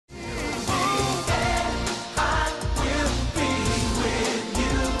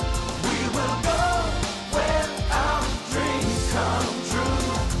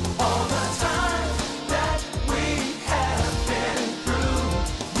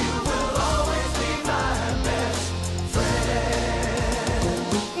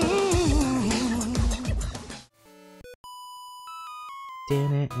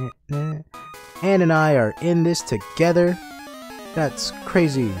Ann and I are in this together. That's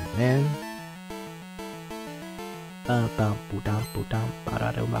crazy, man. Go,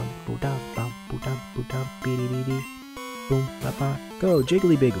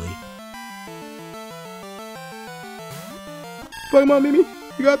 Jiggly Biggly. Pokemon Mimi,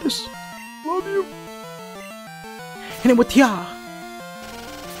 you got this. Love you. Hit him with ya.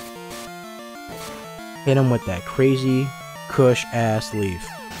 Hit him with that crazy Kush ass leaf.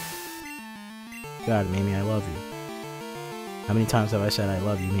 God, Mimi, I love you. How many times have I said I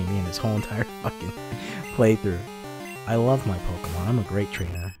love you, Mimi, in this whole entire fucking playthrough? I love my Pokemon. I'm a great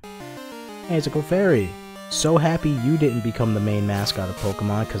trainer. Hey, it's a Clefairy. So happy you didn't become the main mascot of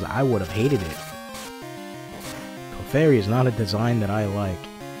Pokemon, because I would have hated it. Clefairy is not a design that I like.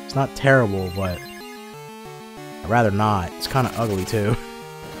 It's not terrible, but I'd rather not. It's kind of ugly, too.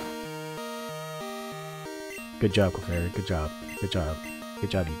 Good job, Clefairy. Good job. Good job.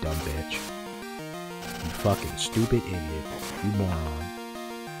 Good job, you dumb bitch. You fucking stupid idiot. You moron.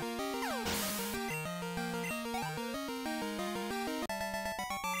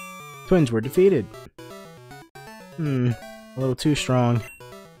 Twins were defeated. A little too strong.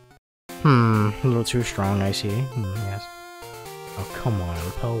 A little too strong, I see. Yes. Oh, come on.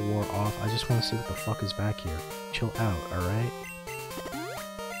 Repel wore off. I just want to see what the fuck is back here. Chill out, alright?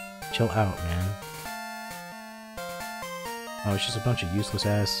 Chill out, man. Oh, it's just a bunch of useless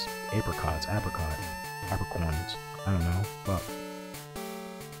ass apricorns. I don't know. Fuck.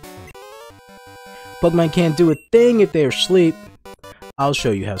 Pokemon can't do a thing if they're asleep. I'll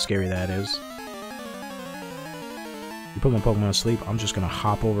show you how scary that is. You put my Pokemon to sleep, I'm just gonna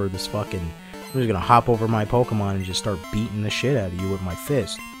hop over this fucking... I'm just gonna hop over my Pokemon and just start beating the shit out of you with my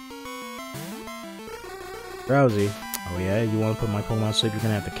fist. Drowsy. Oh yeah, you wanna put my Pokemon to sleep, you're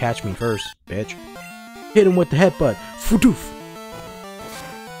gonna have to catch me first, bitch. Hit him with the headbutt. Fudoof!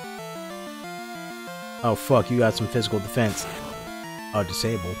 Oh fuck, you got some physical defense. Oh,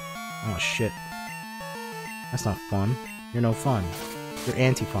 disable. Oh shit. That's not fun. You're no fun. You're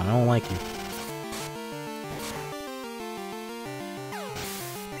anti-fun. I don't like you.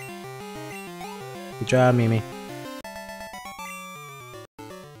 Good job, Mimi.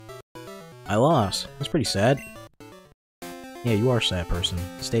 I lost. That's pretty sad. Yeah, you are a sad person.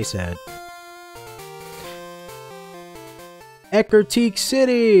 Stay sad. Eckertique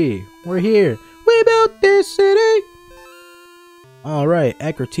City! We're here. We built this city! Alright,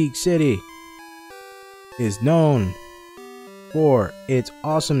 Eckertique City is known for its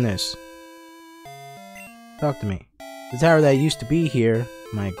awesomeness. Talk to me. The tower that used to be here,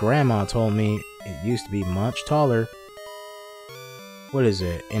 my grandma told me it used to be much taller. What is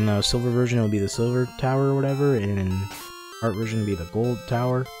it? In the silver version it would be the silver tower or whatever, and in heart version it would be the gold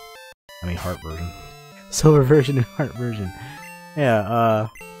tower. I mean heart version. Silver version and heart version. Yeah,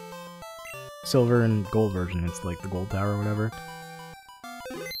 silver and gold version, it's like the gold tower or whatever.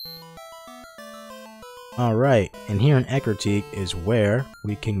 Alright, and here in Eckertique is where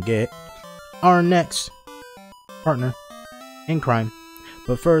we can get our next partner in crime.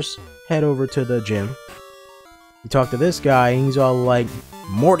 But first, head over to the gym. We talk to this guy, and he's all like,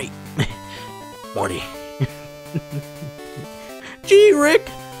 Morty! Morty. Gee, Rick!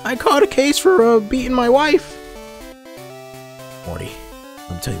 I caught a case for beating my wife! Morty,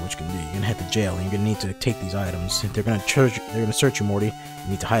 let me tell you what you're gonna do. You're gonna head to jail, and you're gonna need to take these items. They're gonna search you, Morty. You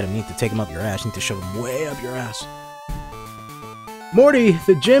need to hide them. You need to take them up your ass. You need to shove them way up your ass. Morty,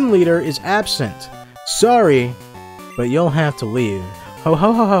 the gym leader, is absent. Sorry, but you'll have to leave. Ho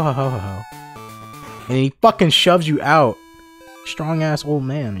ho ho ho ho ho ho. And he fucking shoves you out. Strong ass old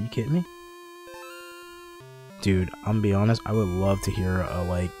man. Are you kidding me? Dude, I'm gonna be honest. I would love to hear a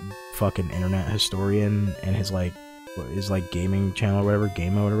like fucking internet historian and his like gaming channel or whatever,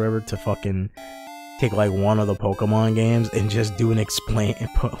 game mode or whatever, to fucking take like one of the Pokemon games and just do an explain,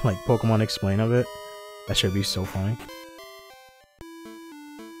 like Pokemon explain of it. That should be so funny.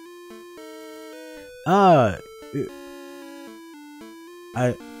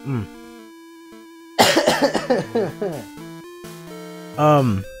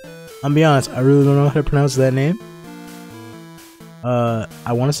 I'm be honest, I really don't know how to pronounce that name. I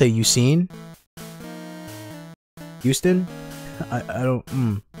want to say Houston. I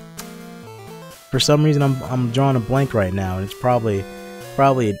don't. For some reason, I'm drawing a blank right now, and it's probably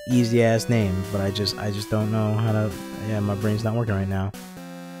an easy ass name, but I just don't know how to. Yeah, my brain's not working right now.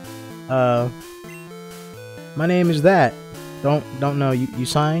 My name is that. Don't know. You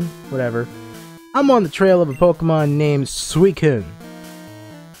sign? Whatever. I'm on the trail of a Pokemon named Suicune.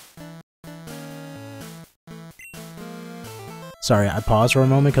 Sorry, I paused for a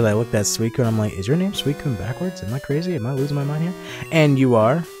moment because I looked at Suicune. I'm like, is your name Suicune backwards? Am I crazy? Am I losing my mind here? And you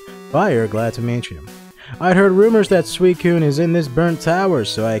are? Fire, glad to meet you. I'd heard rumors that Suicune is in this burnt tower,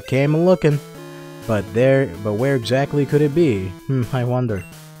 so I came a-looking. But where exactly could it be? I wonder.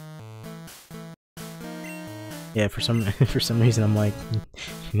 Yeah, for some reason I'm like,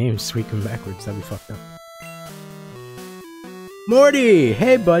 your name's Suicune backwards. That'd be fucked up. Morty!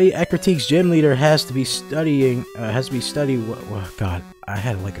 Hey buddy, Ecruteak's gym leader has to be studying, God, I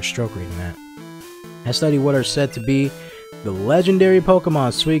had like a stroke reading that. Has studied what are said to be the legendary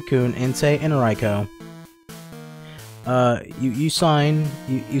Pokemon Suicune, Entei, and Raikou.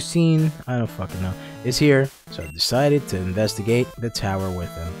 You seen, I don't fucking know, is here, so I've decided to investigate the tower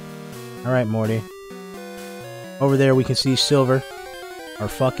with him. Alright, Morty. Over there we can see Silver, our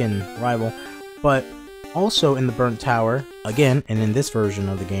fucking rival, but also in the burnt tower, again, and in this version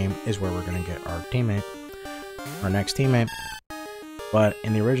of the game, is where we're gonna get our teammate, our next teammate. But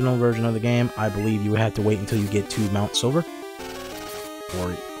in the original version of the game, I believe you had to wait until you get to Mount Silver,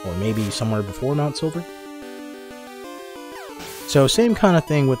 or maybe somewhere before Mount Silver. So same kind of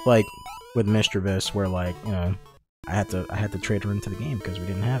thing with like with Mischievous, where like, you know, I had to trade her into the game because we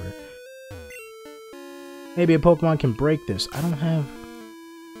didn't have her. Maybe a Pokemon can break this. I don't have.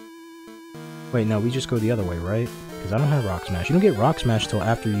 Wait, no, we just go the other way, right? Because I don't have Rock Smash. You don't get Rock Smash till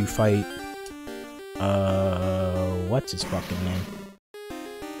after you fight. What's his fucking name?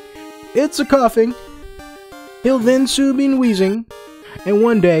 It's a coughing. He'll then soon be wheezing, and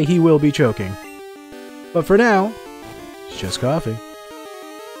one day he will be choking. But for now, it's just coughing.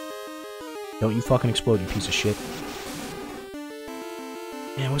 Don't you fucking explode, you piece of shit.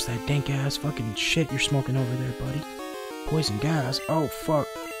 Man, what's that dank ass fucking shit you're smoking over there, buddy? Poison gas? Oh, fuck.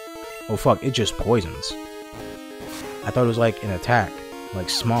 Oh, fuck, it just poisons. I thought it was like an attack. Like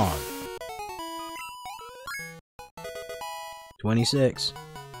smog. 26.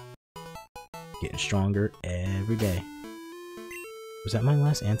 Getting stronger every day. Was that my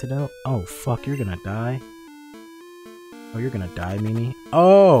last antidote? Oh, fuck, you're gonna die. Oh, you're gonna die, Mimi?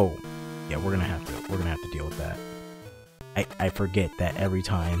 Oh! Yeah, we're gonna have to deal with that. I forget that every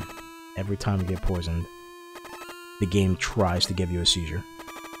time you get poisoned, the game tries to give you a seizure.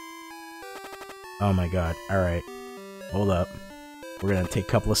 Oh my god. Alright. Hold up. We're gonna take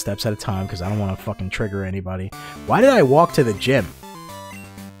a couple of steps at a time because I don't want to fucking trigger anybody. Why did I walk to the gym?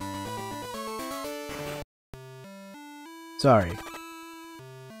 Sorry.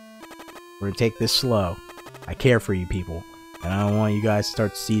 We're gonna take this slow. I care for you people. And I don't want you guys to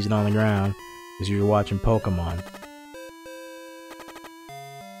start seizing on the ground because you're watching Pokemon.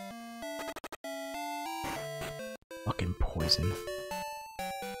 Fucking poison.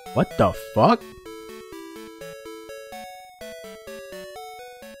 What the fuck?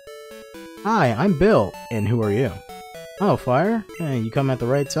 Hi, I'm Bill, and who are you? Oh, Fire? Hey, you come at the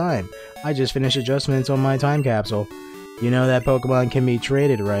right time. I just finished adjustments on my time capsule. You know that Pokemon can be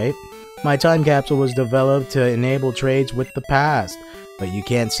traded, right? My time capsule was developed to enable trades with the past, but you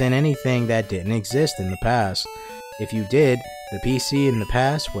can't send anything that didn't exist in the past. If you did, the PC in the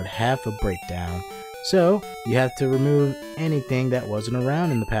past would have a breakdown. So, you have to remove anything that wasn't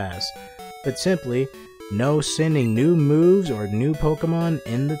around in the past. But simply, no sending new moves or new Pokemon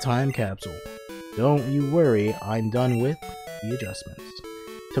in the time capsule. Don't you worry, I'm done with the adjustments.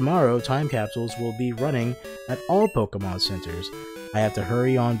 Tomorrow, time capsules will be running at all Pokemon centers. I have to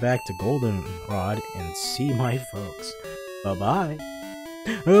hurry on back to Goldenrod and see my folks. Bye-bye.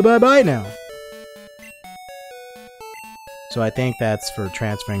 Bye-bye now. So I think that's for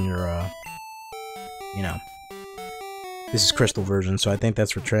transferring your, you know, this is Crystal version, so I think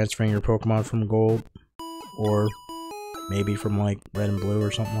that's for transferring your Pokemon from Gold, or maybe from like Red and Blue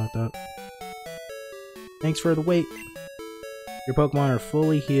or something like that. Thanks for the wait. Your Pokemon are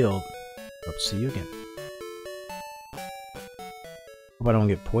fully healed. Hope to see you again. Hope I don't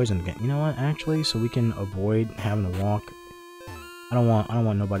get poisoned again. You know what? Actually, so we can avoid having to walk. I don't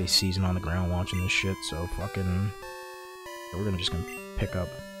want nobody seizing on the ground watching this shit. So fucking, we're just gonna pick up.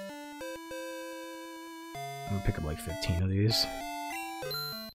 I'm gonna pick up like 15 of these.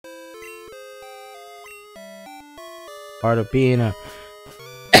 Part of being a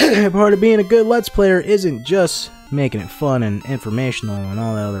good Let's Player isn't just making it fun and informational and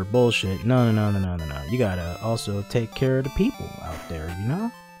all that other bullshit. No. You gotta also take care of the people out there, you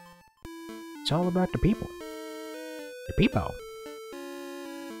know? It's all about the people. The people.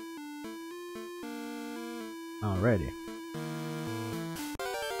 Alrighty.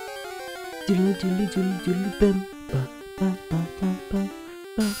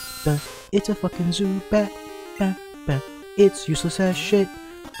 It's a fucking zoo bat. It's useless as shit.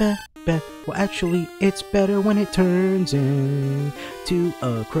 well, actually, it's better when it turns into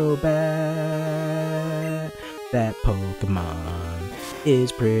a Crobat. That Pokemon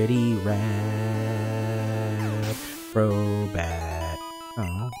is pretty rad. Crobat.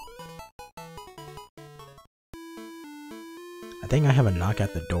 Oh. I think I have a knock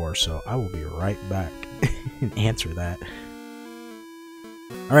at the door, so I will be right back and answer that.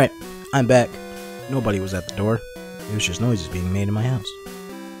 Alright, I'm back. Nobody was at the door. It was just noises being made in my house.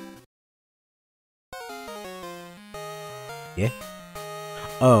 Yeah?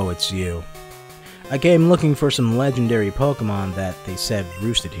 Oh, it's you. I came looking for some legendary Pokemon that they said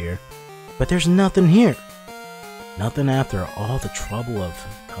roosted here, but there's nothing here. Nothing after all the trouble of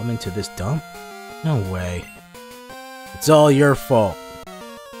coming to this dump? No way. It's all your fault.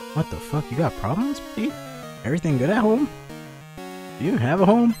 What the fuck? You got problems, buddy? Everything good at home? Do you have a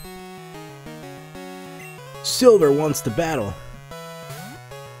home? Silver wants to battle.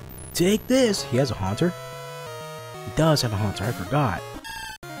 Take this. He has a Haunter? He does have a Haunter, I forgot.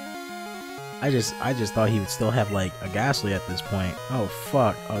 I just thought he would still have like a Ghastly at this point. Oh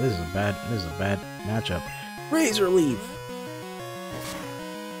fuck. Oh, this is a bad matchup. Razor Leaf.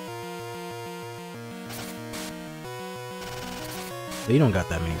 You don't got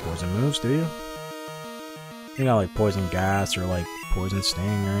that many poison moves, do you? You got like Poison Gas or like Poison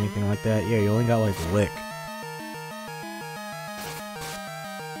Sting or anything like that? Yeah, you only got like Lick.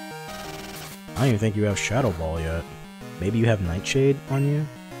 I don't even think you have Shadow Ball yet. Maybe you have Nightshade on you,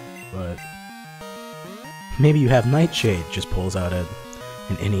 but maybe you have Nightshade. Just pulls out an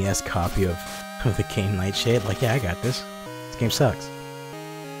NES copy of the game Nightshade. Like, yeah, I got this. This game sucks.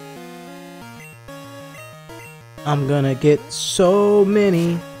 I'm gonna get so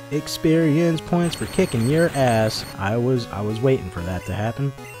many experience points for kicking your ass. I was waiting for that to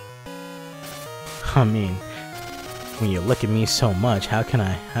happen. I mean, when you look at me so much, how can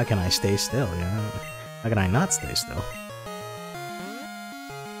I stay still, you know? How can I not stay still?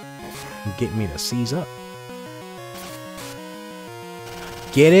 Get me to seize up.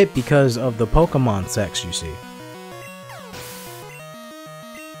 Get it? Because of the Pokemon sex, you see.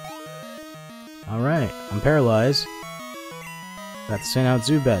 Alright, I'm paralyzed. Got to send out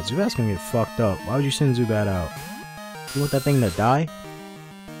Zubat. Zubat's gonna get fucked up. Why would you send Zubat out? You want that thing to die?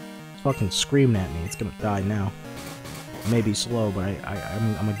 It's fucking screaming at me. It's gonna die now. It may be slow, but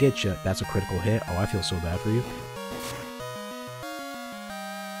I'm gonna get you. That's a critical hit. Oh, I feel so bad for you.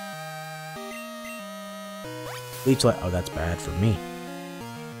 Leech Light. Oh, that's bad for me.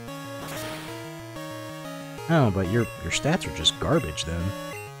 Oh, but your stats are just garbage then.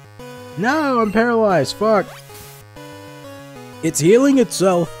 No, I'm paralyzed. Fuck. It's healing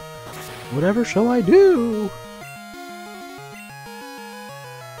itself. Whatever shall I do?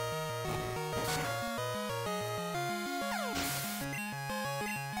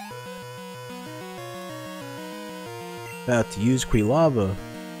 About to use Quilava.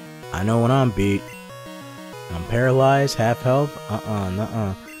 I know when I'm beat. I'm paralyzed, half health.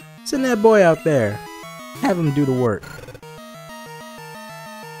 Nuh-uh. Send that boy out there. Have him do the work.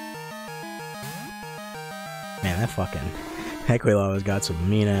 Man, that Quilava's got some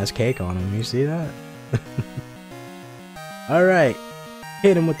mean-ass cake on him. You see that? Alright.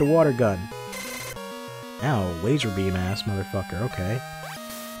 Hit him with the water gun. Ow, laser beam ass motherfucker. Okay.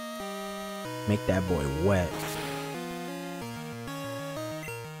 Make that boy wet.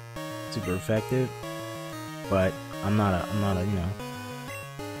 Super effective. But I'm not a, you know.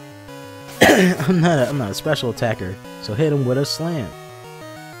 I'm not a special attacker. So hit him with a slam.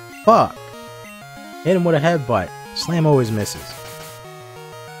 Fuck. Hit him with a headbutt. Slam always misses.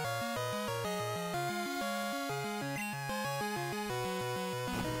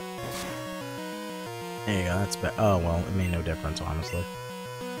 There you go, that's bad. Oh, well, it made no difference, honestly.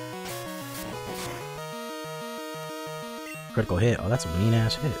 Critical hit. Oh, that's a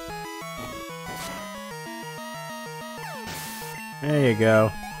mean-ass hit. There you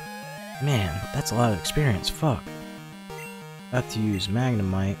go. Man, that's a lot of experience. Fuck. About to use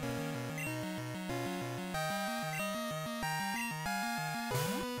Magnemite.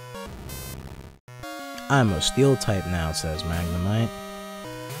 I'm a steel type now, says Magnemite.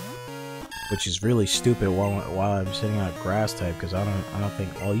 Which is really stupid while I'm sitting out grass type, because I don't think.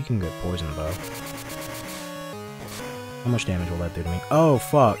 Oh, you can get poison though. How much damage will that do to me? Oh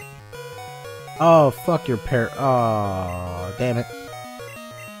fuck. Oh fuck your oh damn it.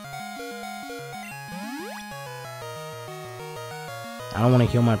 I don't want to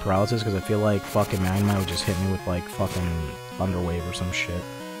heal my paralysis because I feel like fucking Magnemite would just hit me with like fucking Thunder Wave or some shit.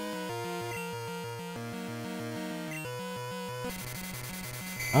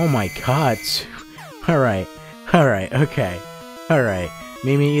 Oh my god. Alright, okay. Alright.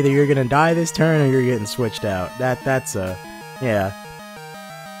 Mimi, either you're gonna die this turn or you're getting switched out. That's a... Yeah.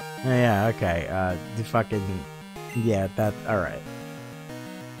 Yeah, okay. The fucking... Yeah, that... Alright.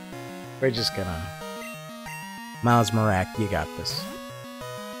 We're just gonna... Miles Mirac, you got this.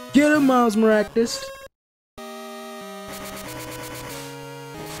 Get him, Miles Maractus!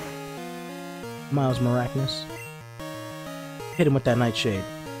 Miles Maractus. Hit him with that Nightshade.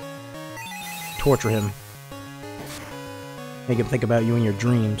 Torture him. Make him think about you in your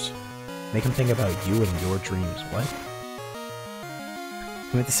dreams. Make him think about you in your dreams. What? I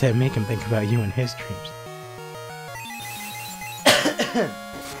meant to say make him think about you in his dreams.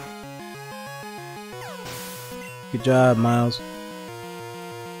 Good job, Miles.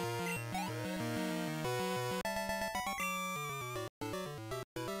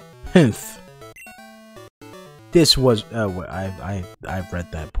 Hinth. This was I've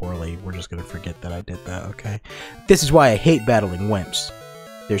read that poorly. We're just gonna forget that I did that, okay? This is why I hate battling wimps.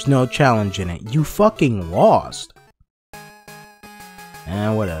 There's no challenge in it. You fucking lost.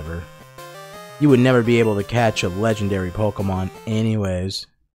 Whatever. You would never be able to catch a legendary Pokemon anyways.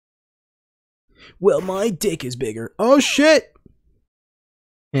 Well, my dick is bigger. Oh shit!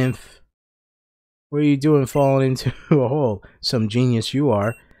 Inf. What are you doing falling into a hole? Some genius you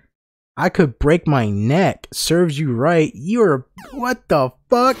are. I could break my neck. Serves you right. You're... What the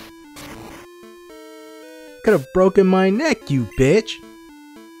fuck? Could have broken my neck, you bitch.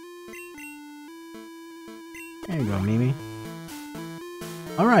 There you go, Mimi.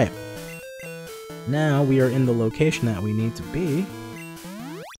 Alright. Now we are in the location that we need to be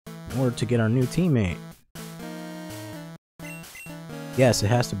in order to get our new teammate. Yes, it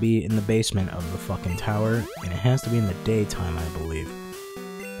has to be in the basement of the fucking tower, and it has to be in the daytime, I believe.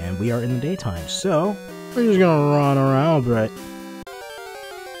 And we are in the daytime, so we're just gonna run around, but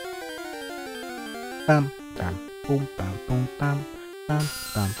bam, bam, boom, bam, boom, bam, bam,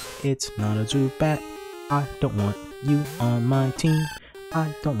 bam. It's not a Zubat. I don't want you on my team.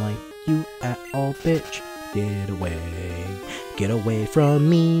 I don't like you at all, bitch. Get away from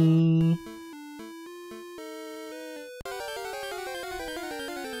me.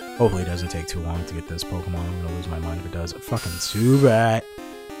 Hopefully it doesn't take too long to get this Pokemon. I'm gonna lose my mind if it does. A fucking Zubat.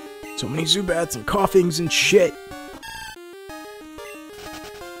 So many Zubats and coughings and shit.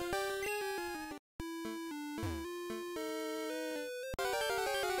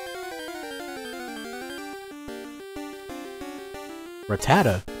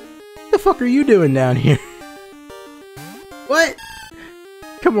 Rattata? What the fuck are you doing down here? What?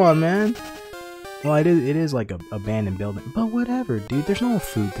 Come on, man. Well, it is like a abandoned building, but whatever, dude. There's no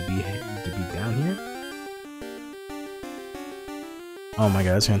food to be down here. Oh my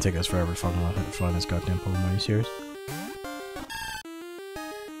god, it's gonna take us forever to fucking find this goddamn Pokemon. Are you serious?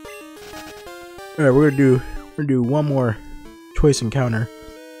 Alright, we're gonna do one more choice encounter.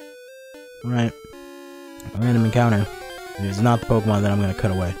 Alright. A random encounter. It is not the Pokemon that I'm gonna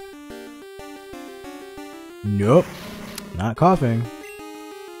cut away. Nope. Not coughing.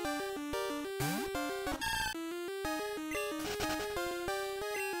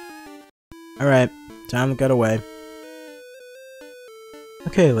 Alright, time to cut away.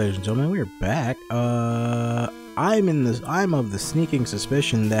 Okay, ladies and gentlemen, we're back. I'm of the sneaking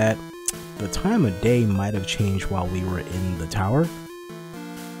suspicion that the time of day might have changed while we were in the tower.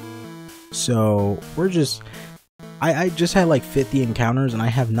 So we're just I just had like 50 encounters and I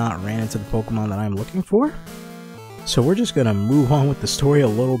have not ran into the Pokemon that I'm looking for. So we're just gonna move on with the story a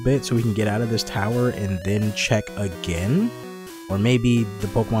little bit so we can get out of this tower and then check again. Or maybe the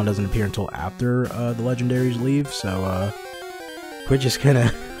Pokemon doesn't appear until after the legendaries leave, so we're just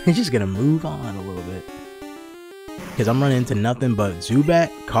gonna move on a little bit. Cause I'm running into nothing but Zubat,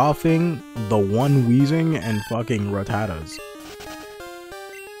 coughing, the one wheezing, and fucking Rattatas.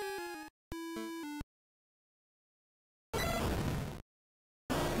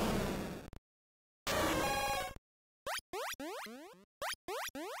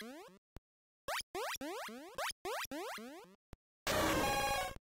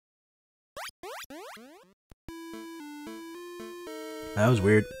 That was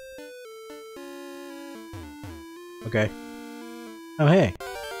weird. Okay. Oh, hey.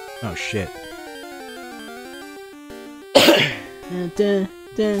 Oh, shit.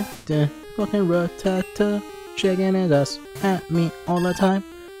 Fucking Rattata shaking his ass at me all the time.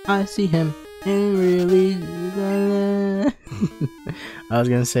 I see him and really... I was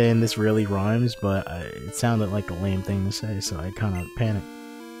gonna say, and this really rhymes, but it sounded like a lame thing to say, so I kind of panicked.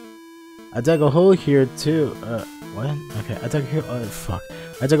 I dug a hole here too. What? Okay, I dug here. Oh, fuck.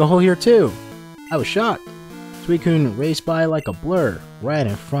 I dug a hole here too. I was shocked. Suicune raced by like a blur, right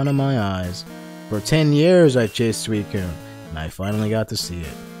in front of my eyes. For 10 years I chased Suicune. and I finally got to see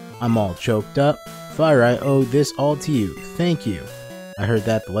it. I'm all choked up. Fire, I owe this all to you. Thank you. I heard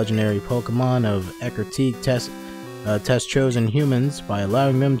that the legendary Pokemon of Eckerteak test chosen humans by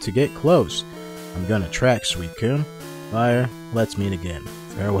allowing them to get close. I'm gonna track Suicune. Fire, let's meet again.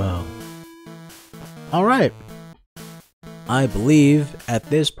 Farewell. Alright. I believe at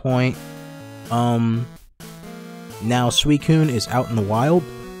this point, now Suicune is out in the wild.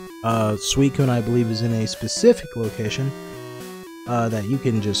 Suicune, I believe, is in a specific location that you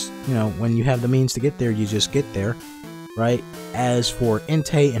can just, you know, when you have the means to get there, you just get there, right? As for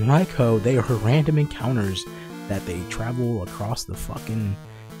Entei and Raikou, they are random encounters that they travel across the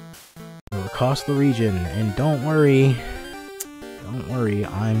region, and don't worry,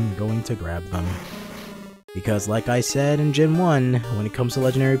 I'm going to grab them. Because like I said in Gen 1, when it comes to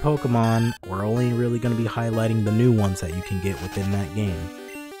legendary Pokemon, we're only really going to be highlighting the new ones that you can get within that game.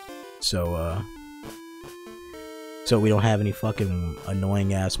 So we don't have any fucking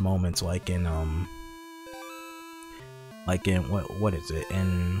annoying ass moments like in what is it,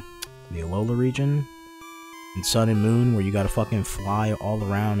 in the Alola region? In Sun and Moon, where you gotta fucking fly all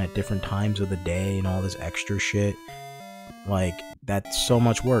around at different times of the day and all this extra shit. Like, that's so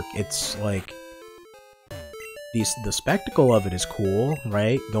much work. It's like, the spectacle of it is cool,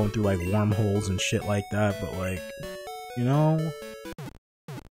 right? Going through like wormholes and shit like that, but like, you know,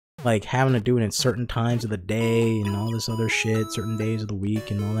 like having to do it at certain times of the day and all this other shit, certain days of the week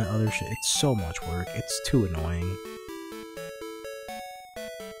and all that other shit, it's so much work. It's too annoying.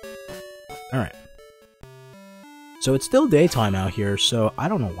 Alright. So it's still daytime out here, so I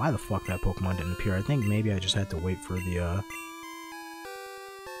don't know why the fuck that Pokemon didn't appear. I think maybe I just had to wait for the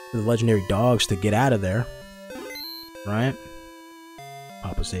legendary dogs to get out of there. Right?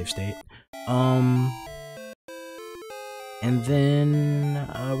 Pop a save state. And then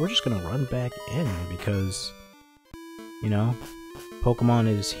we're just gonna run back in because, you know, Pokemon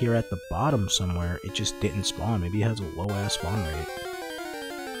is here at the bottom somewhere. It just didn't spawn. Maybe it has a low-ass spawn rate.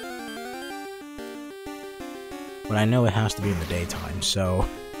 But I know it has to be in the daytime, so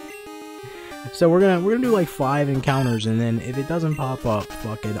we're gonna do like 5 encounters, and then if it doesn't pop up,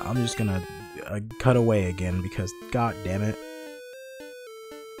 fuck it, I'm just gonna cut away again because god damn it.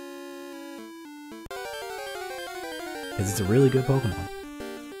 Because it's a really good Pokemon.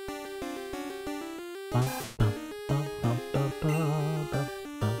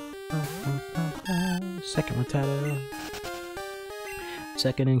 Second Rattata.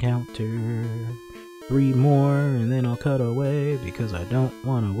 Second encounter. 3 more and then I'll cut away because I don't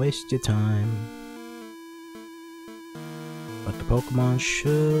want to waste your time. But the Pokemon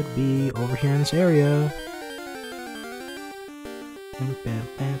should be over here in this area. Bam, bam,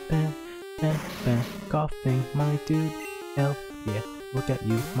 bam, bam, bam. Coughing, my dude. Hell yeah, look at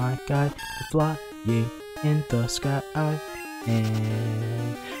you, my guy. You're flying in the sky,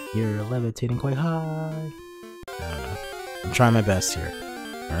 and you're levitating quite high. I don't know. I'm trying my best here.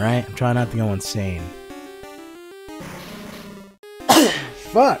 Alright? I'm trying not to go insane.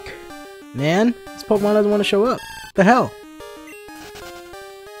 Fuck! Man, this Pokemon doesn't want to show up. What the hell?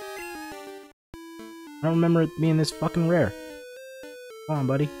 I don't remember it being this fucking rare. Come on,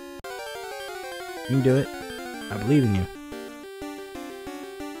 buddy. You can do it. I believe in you.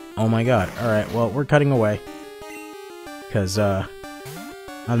 Oh my god. Alright, well, we're cutting away. Because, I'm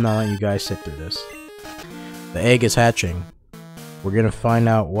not letting you guys sit through this. The egg is hatching. We're gonna find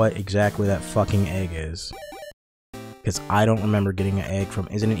out what exactly that fucking egg is. Because I don't remember getting an egg from...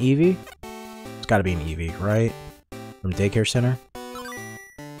 Is it an Eevee? It's gotta be an Eevee, right? From Daycare Center?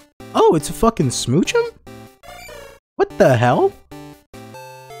 Oh, it's a fucking Smoochum? What the hell?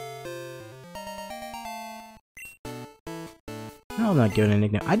 No, I'm not giving a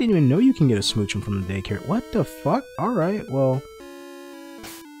nickname. I didn't even know you can get a Smoochum from the daycare. What the fuck? Alright, well...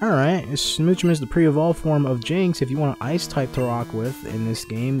 Alright, Smoochum is the pre-evolved form of Jynx. If you want an Ice type to rock with in this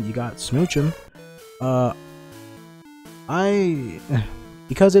game, you got Smoochum.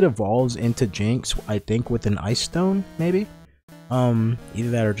 Because it evolves into Jynx, I think with an Ice Stone, maybe?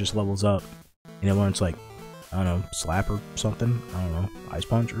 Either that or just levels up. And it learns like, I don't know, Slap or something? I don't know, Ice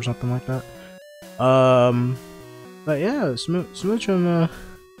Punch or something like that. But yeah, Smoochum,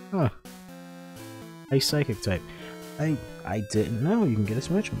 Ice Psychic type. I didn't know you can get a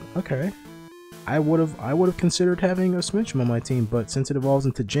Smoochum. Okay. I would have considered having a Smoochum on my team, but since it evolves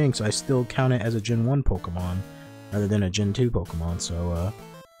into Jynx, I still count it as a Gen 1 Pokemon rather than a Gen 2 Pokemon, so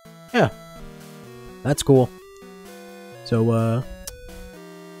yeah. That's cool. So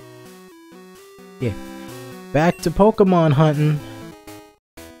yeah. Back to Pokemon hunting.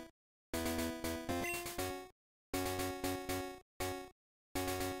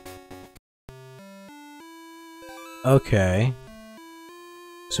 Okay.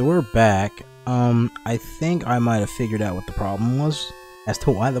 So we're back. I think I might have figured out what the problem was as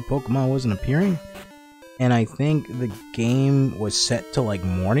to why the Pokemon wasn't appearing. And I think the game was set to like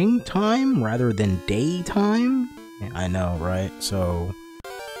morning time rather than daytime. I know, right? So,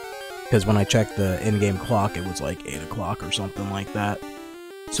 because when I checked the in-game clock, it was like 8 o'clock or something like that.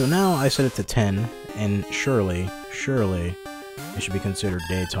 So now I set it to 10, and surely, it should be considered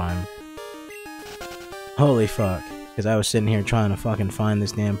daytime. Holy fuck. Because I was sitting here trying to fucking find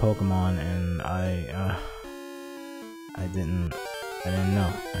this damn Pokemon, and I didn't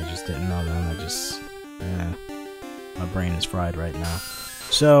know. I just didn't know, man. My brain is fried right now.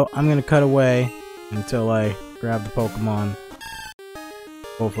 So, I'm gonna cut away until I grab the Pokemon.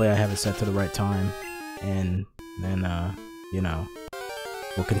 Hopefully I have it set to the right time. And then, you know,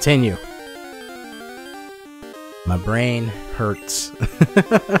 we'll continue. My brain hurts.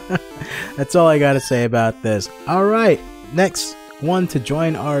 That's all I gotta say about this. Alright, next one to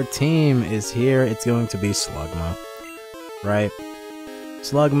join our team is here. It's going to be Slugma. Right?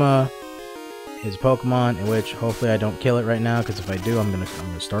 Slugma is a Pokemon in which hopefully I don't kill it right now, because if I do, I'm gonna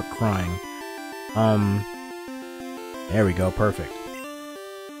start crying. There we go, perfect.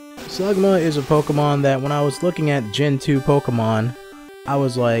 Slugma is a Pokemon that when I was looking at Gen 2 Pokemon, I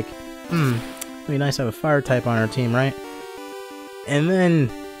was like, it'd be nice to have a fire type on our team, right? And then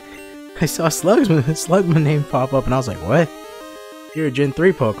I saw Slugma name pop up, and I was like, what? You're a Gen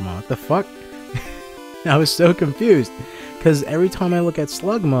 3 Pokemon, what the fuck? I was so confused, because every time I look at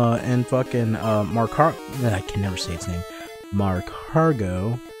Slugma and fucking I can never say its name,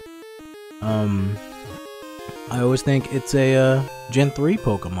 Markargo, I always think it's a Gen 3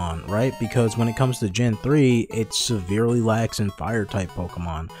 Pokemon, right? Because when it comes to Gen 3, it severely lacks in fire type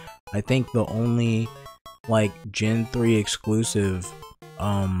Pokemon. I think the only like Gen 3 exclusive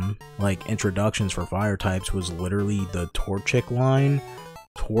like introductions for fire types was literally the Torchic line,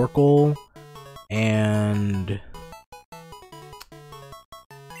 Torkoal, and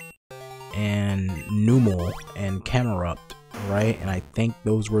Numel and Camerupt, right? And I think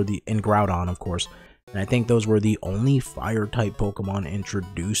those were and Groudon, of course. And I think those were the only fire type Pokemon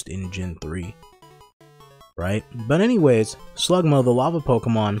introduced in Gen 3. Right? But anyways, Slugma, the lava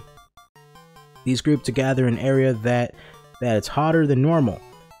Pokemon, these group together in an area that it's hotter than normal.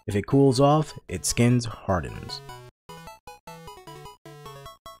 If it cools off, its skin hardens.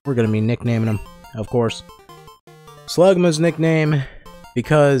 We're gonna be nicknaming them, of course. Slugma's nickname,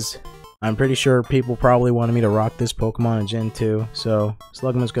 because I'm pretty sure people probably wanted me to rock this Pokemon in Gen 2, so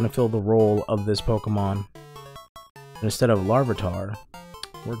Slugma's gonna fill the role of this Pokemon. And instead of Larvitar,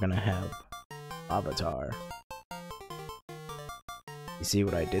 we're gonna have Avatar. You see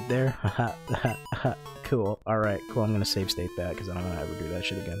what I did there? Haha, cool. Alright, cool. I'm gonna save state that, because I don't want to ever do that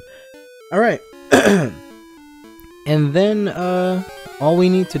shit again. Alright. And then, all we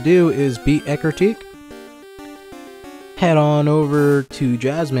need to do is beat Ecruteak. Head on over to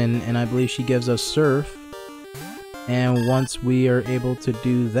Jasmine, and I believe she gives us Surf. And once we are able to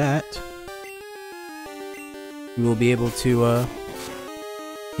do that, we will be able to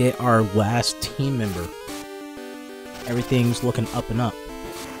get our last team member. Everything's looking up and up.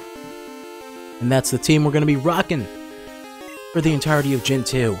 And that's the team we're going to be rocking for the entirety of Gen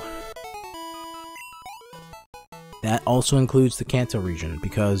 2. That also includes the Kanto region,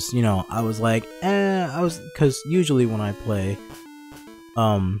 because, you know, I was like, because usually when I play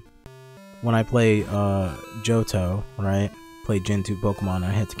Johto, right, play Gen 2 Pokemon, and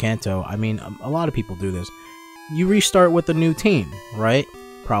I head to Kanto, I mean, a lot of people do this. You restart with a new team, right?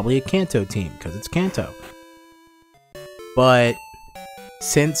 Probably a Kanto team, because it's Kanto. But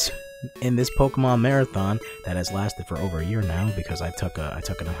since in this Pokemon Marathon, that has lasted for over a year now, because I took a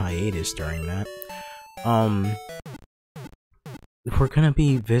hiatus during that, we're gonna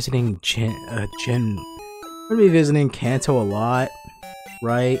be visiting we're gonna be visiting Kanto a lot,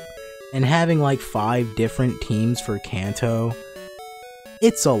 right? And having like 5 different teams for Kanto,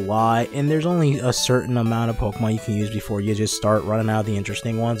 it's a lot, and there's only a certain amount of Pokemon you can use before you just start running out of the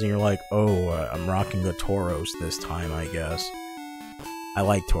interesting ones, and you're like, oh, I'm rocking the Tauros this time, I guess. I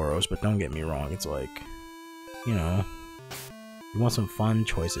like Tauros, but don't get me wrong, it's like, you know, you want some fun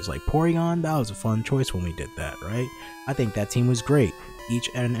choices. Like Porygon, that was a fun choice when we did that, right? I think that team was great. Each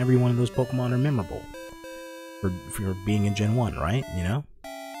and every one of those Pokemon are memorable for being in Gen 1, right? You know?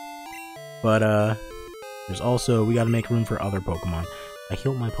 But, there's also, we gotta make room for other Pokemon. I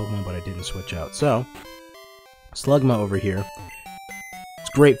healed my Pokemon, but I didn't switch out. So, Slugma over here. It's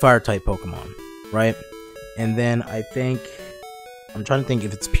great fire-type Pokemon, right? And then I think, I'm trying to think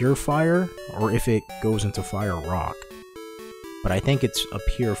if it's pure fire, or if it goes into Fire Rock. but I think it's a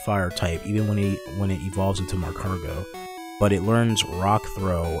pure fire type, even when it evolves into Marcargo. But it learns Rock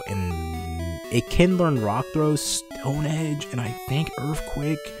Throw, and it can learn Rock Throw, Stone Edge, and I think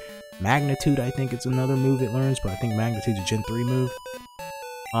Earthquake. Magnitude, I think it's another move it learns, but I think Magnitude's a Gen 3 move.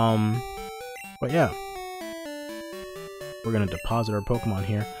 But yeah. We're gonna deposit our Pokemon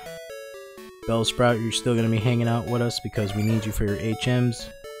here. Bellsprout, you're still gonna be hanging out with us because we need you for your HMs.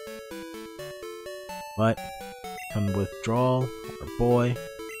 But, come to withdrawal, our boy.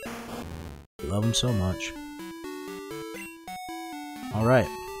 We love him so much. Alright.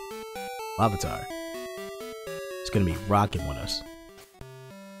 Lavatar. He's gonna be rocking with us.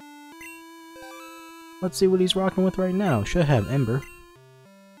 Let's see what he's rocking with right now. Should have Ember.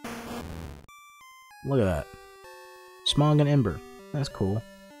 Look at that. Smog and Ember. That's cool.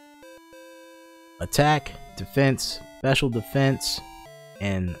 Attack, defense, special defense,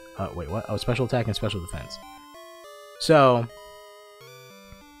 and wait, what? Oh, special attack and special defense. So,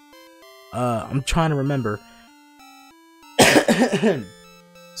 I'm trying to remember.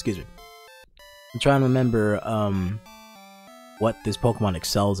 Excuse me. I'm trying to remember what this Pokemon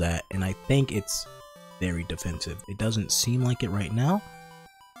excels at, and I think it's very defensive. It doesn't seem like it right now,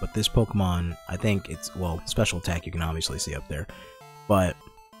 but this Pokemon, I think it's, well, special attack you can obviously see up there, but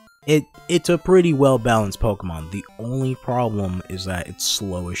it's a pretty well balanced Pokemon. The only problem is that it's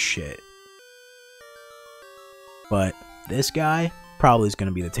slow as shit. But this guy probably is going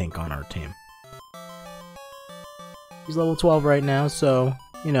to be the tank on our team. He's level 12 right now, so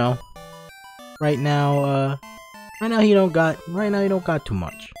you know, right now he don't got too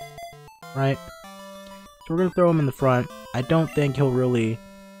much, right? So we're gonna throw him in the front. I don't think he'll really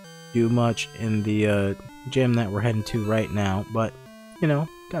do much in the gym that we're heading to right now, but you know,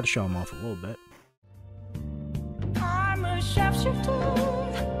 gotta show him off a little bit. I'm a sharpshooter.